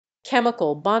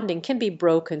chemical bonding can be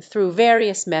broken through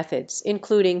various methods,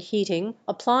 including heating,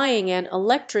 applying an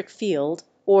electric field,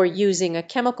 or using a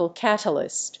chemical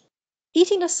catalyst.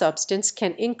 Heating a substance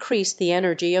can increase the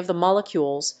energy of the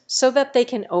molecules so that they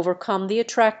can overcome the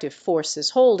attractive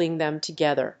forces holding them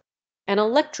together. An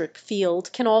electric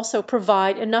field can also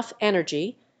provide enough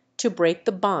energy to break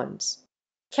the bonds.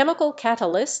 Chemical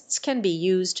catalysts can be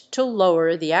used to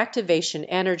lower the activation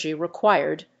energy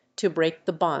required to break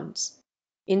the bonds.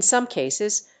 In some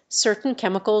cases, certain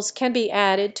chemicals can be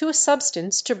added to a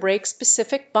substance to break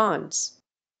specific bonds.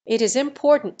 It is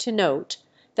important to note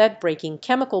that breaking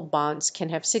chemical bonds can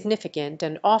have significant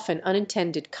and often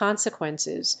unintended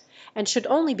consequences, and should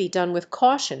only be done with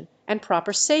caution and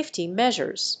proper safety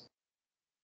measures.